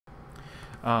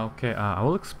I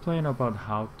will explain about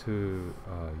how to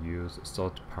use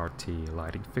third-party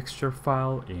lighting fixture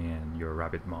file in your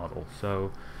Revit model.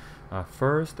 So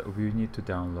first, we need to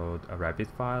download a Revit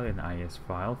file, an IS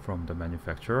file from the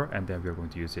manufacturer, and then we're going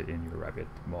to use it in your Revit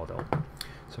model.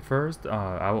 So first,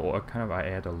 I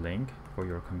add a link for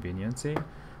your convenience.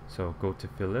 So go to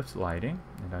Philips Lighting,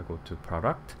 and I go to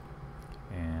Product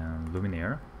and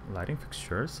Luminaire Lighting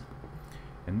Fixtures.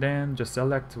 And then just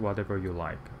select whatever you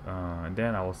like, and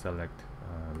then I will select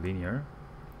linear,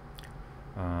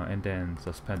 and then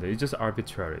suspended. It's just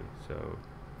arbitrary, so,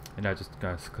 and I just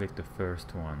guys click the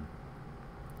first one.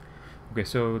 Okay,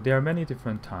 so there are many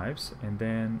different types, and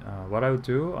then what I'll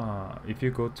do, if you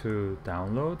go to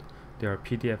download, there are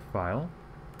PDF file.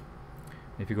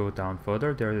 If you go down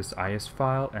further, there is IS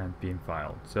file and BIM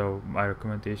file. So my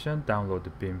recommendation, download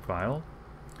the BIM file.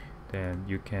 Then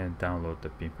you can download the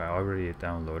BIM file. I already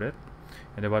downloaded,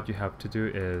 and then what you have to do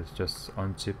is just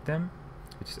unzip them.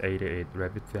 It's 88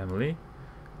 Revit family.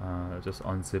 Just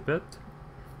unzip it,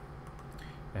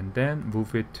 and then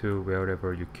move it to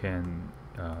wherever you can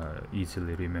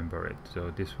easily remember it.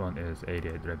 So this one is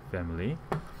 88 Revit family.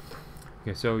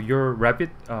 Okay, so your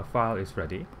Revit file is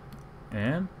ready,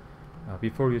 and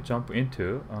before you jump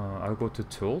into, I'll go to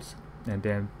Tools, and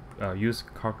then use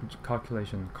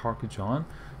calculation Carcajon.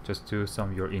 Just do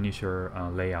some your initial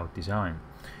layout design.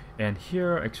 And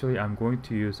here actually I'm going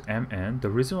to use MN. The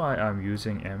reason why I'm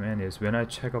using MN is when I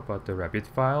check about the Revit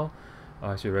file,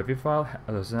 Revit file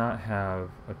does not have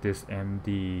this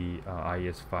MD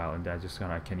IS file, and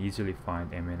I can easily find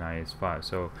MN IS file.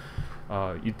 So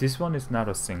this one is not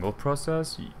a single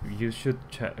process. You should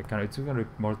check. It's a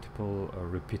multiple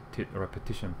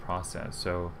repetition process.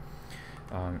 So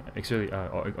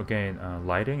again,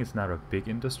 lighting is not a big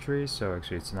industry, so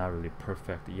actually it's not really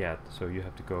perfect yet, so you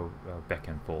have to go back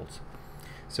and forth.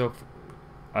 So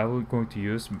I will going to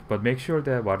use, but make sure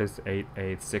that what is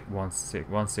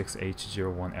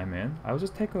 88616H01MN. I'll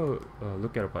just take a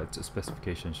look at about the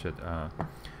specification sheet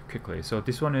quickly. So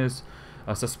this one is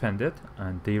suspended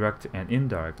and direct and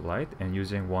indirect light, and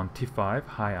using 1T5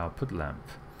 high output lamp.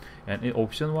 And in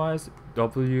option wise,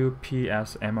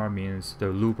 WPSMR means the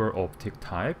louver optic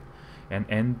type, and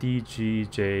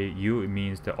NDGJU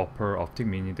means the upper optic,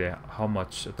 meaning the how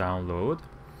much download.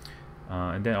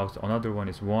 And then also another one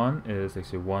is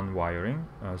actually one wiring,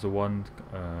 so one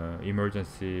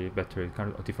emergency battery,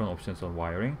 kind of different options on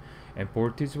wiring. And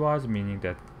voltage wise, meaning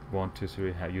that 1, 2,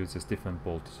 3 uses different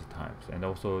voltage types, and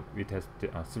also it has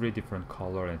 3 different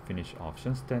color and finish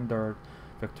options: standard,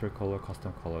 factory color,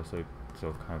 custom color. So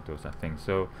kind of those are things.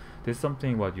 So this is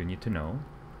something what you need to know.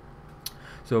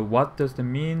 So what does it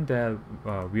mean that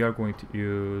we are going to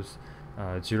use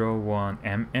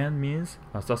 01MN means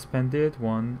suspended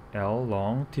 1L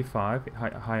long T5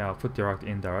 high output direct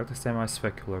indirect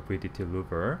semi-specular VDT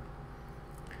louver,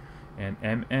 and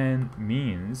M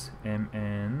means M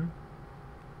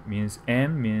means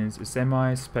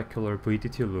semi-specular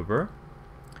VDT louver,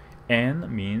 N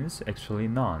means actually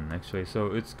none actually. So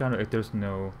it's kind of there's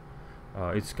no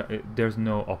there's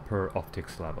no upper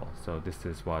optics level. So this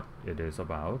is what it is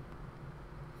about.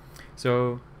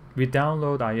 So we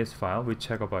download IS file, we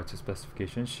check about the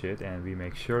specification sheet, and we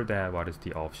make sure that what is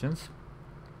the options.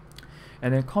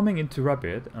 And then coming into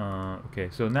Revit, okay,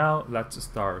 so now let's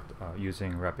start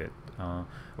using Revit.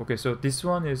 Okay, so this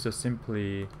one is just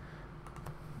simply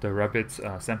the Revit's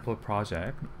sample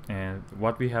project, and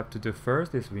what we have to do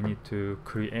first is we need to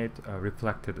create a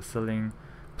reflected ceiling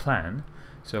plan.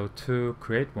 So to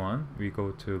create one, we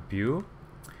go to View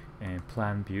and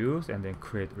Plan Views, and then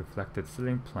create reflected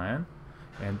ceiling plan,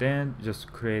 and then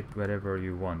just create whatever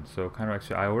you want. So kind of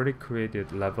actually I already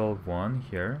created level 1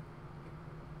 here.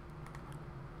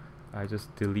 I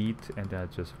just delete and then I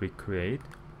just recreate.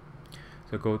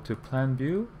 So go to Plan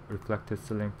View, Reflected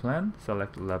Ceiling Plan,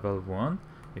 select level 1.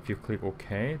 If you click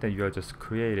OK, then you are just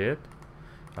created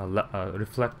a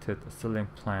reflected ceiling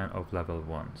plan of level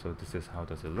 1. So this is how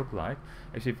does it look like.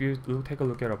 Actually, if you take a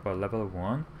look at about level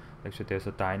 1, actually there's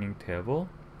a dining table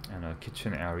and a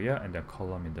kitchen area and a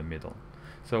column in the middle.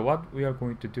 So what we are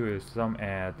going to do is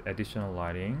add additional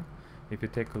lighting. If you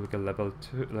take a look at level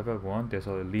 1, there's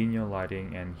a linear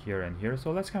lighting and here.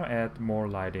 So let's kind of add more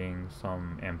lighting,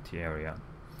 some empty area.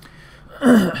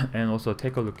 And also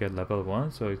take a look at level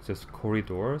 1. So it's just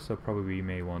corridor. So probably we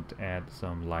may want to add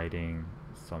some lighting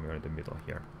somewhere in the middle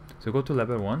here. So go to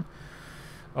level 1.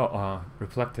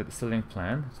 Reflected ceiling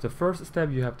plan. So the first step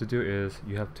you have to do is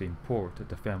you have to import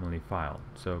the family file.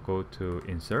 So go to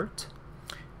Insert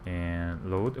and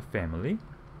load family,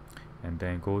 and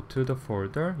then go to the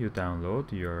folder you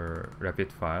download your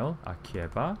Revit file,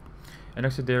 Akieva, And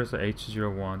actually there's a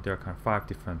H01, there are kind of 5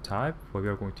 different types. What we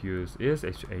are going to use is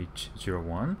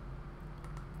H01,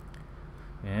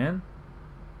 and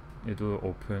it will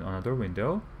open another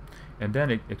window, and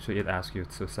then it asks you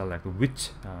to select which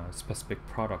specific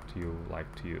product you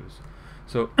like to use.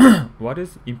 So what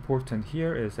is important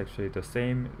here is actually the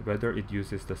same, whether it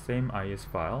uses the same IS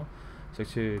file. So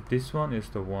actually this one is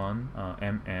the one,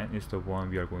 MN is the one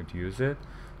we are going to use it.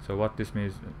 So what this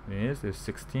means is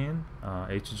 16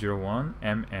 H01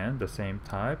 MN, the same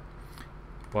type.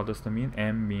 What does that mean?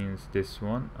 M means this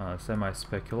one,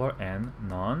 semi-specular, and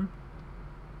none.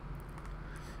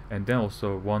 And then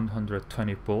also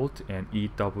 120 volt, and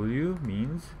EW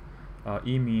means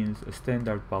E means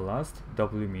standard ballast,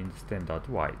 W means standard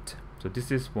white. So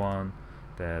this is one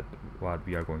that what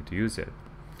we are going to use it.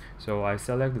 So I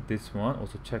selected this one,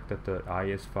 also check that the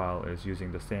IS file is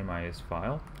using the same IS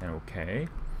file, and OK.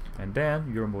 And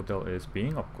then your model is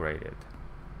being upgraded.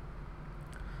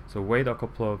 So wait a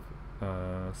couple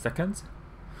of seconds.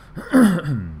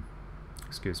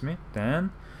 Excuse me.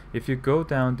 Then if you go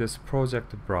down this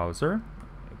project browser,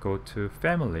 go to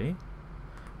family,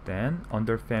 then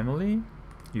under family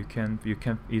you can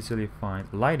easily find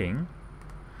lighting,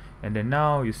 and then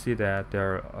now you see that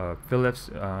there are Philips,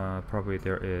 probably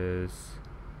there is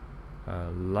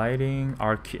lighting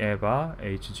Archieva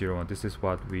H01. This is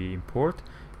what we import,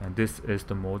 and this is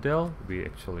the model we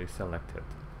actually selected.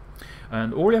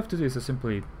 And all you have to do is to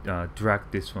simply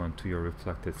drag this one to your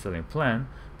reflected ceiling plan.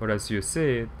 But as you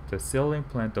see, the ceiling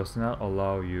plan does not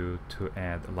allow you to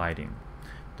add lighting.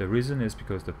 The reason is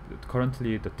because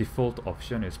currently the default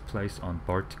option is place on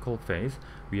vertical face.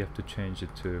 We have to change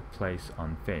it to place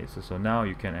on face. So now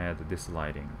you can add this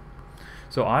lighting.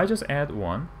 So I just add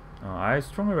one. I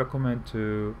strongly recommend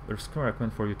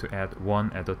for you to add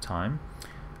one at a time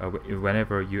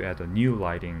whenever you add a new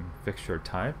lighting fixture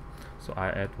type. So I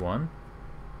add one,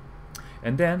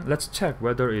 and then let's check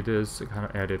whether it is kind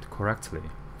of added correctly.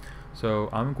 So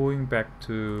I'm going back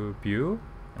to view,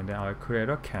 and then I'll create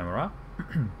a camera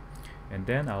and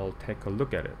then I'll take a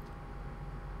look at it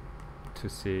to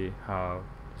see how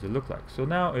does it look like. So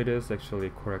now it is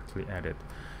actually correctly added.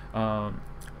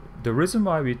 The reason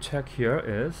why we check here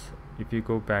is if you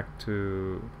go back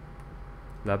to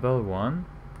level 1,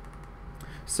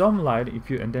 some light,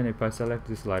 if I select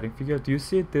this lighting figure, do you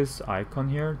see this icon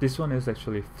here? This one is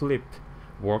actually flipped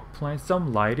work plane.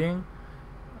 Some lighting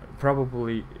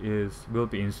probably will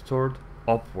be installed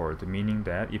upward, meaning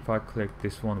that if I click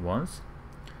this one once,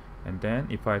 and then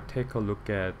if I take a look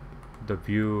at the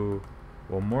view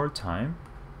one more time,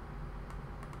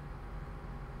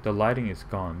 the lighting is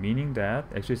gone, meaning that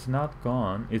actually it's not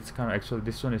gone, it's kind of actually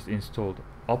this one is installed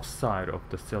upside of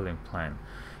the ceiling plan.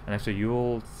 And actually you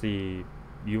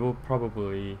will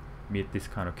probably meet this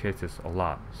kind of cases a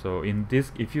lot. So in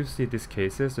this, if you see these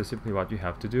cases, so simply what you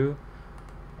have to do,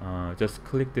 just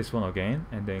click this one again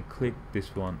and then click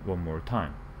this one more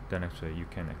time. Then actually you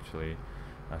can actually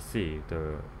see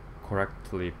the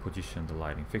correctly positioned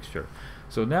lighting fixture.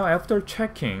 So now after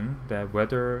checking that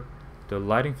whether the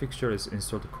lighting fixture is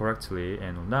installed correctly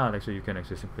and not, actually you can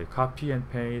actually simply copy and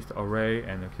paste array,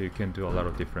 and actually you can do a lot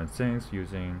of different things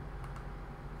using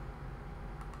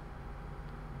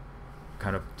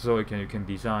kind of, so you can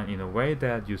design in a way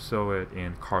that you saw it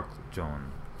in CartZone.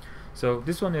 So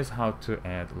this one is how to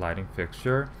add lighting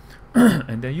fixture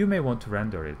and then you may want to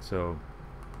render it. So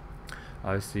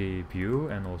I see view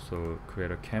and also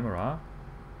create a camera,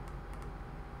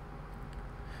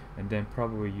 and then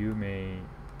probably you may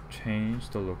change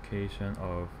the location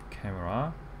of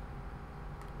camera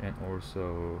and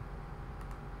also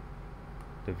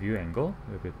the view angle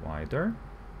a little bit wider.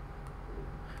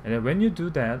 And then when you do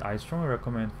that, I strongly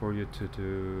recommend for you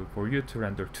to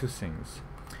render two things.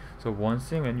 So one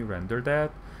thing, when you render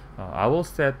that, I will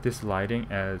set this lighting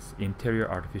as interior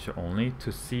artificial only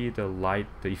to see the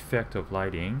effect of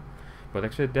lighting. But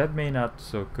actually that may not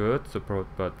so good.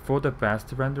 But for the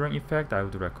best rendering effect, I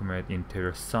would recommend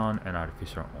interior sun and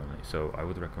artificial only. So I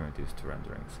would recommend these two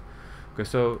renderings. Okay,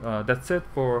 so that's it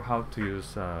for how to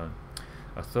use a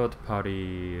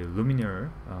third-party luminaire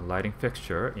lighting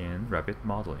fixture in Revit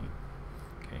modeling.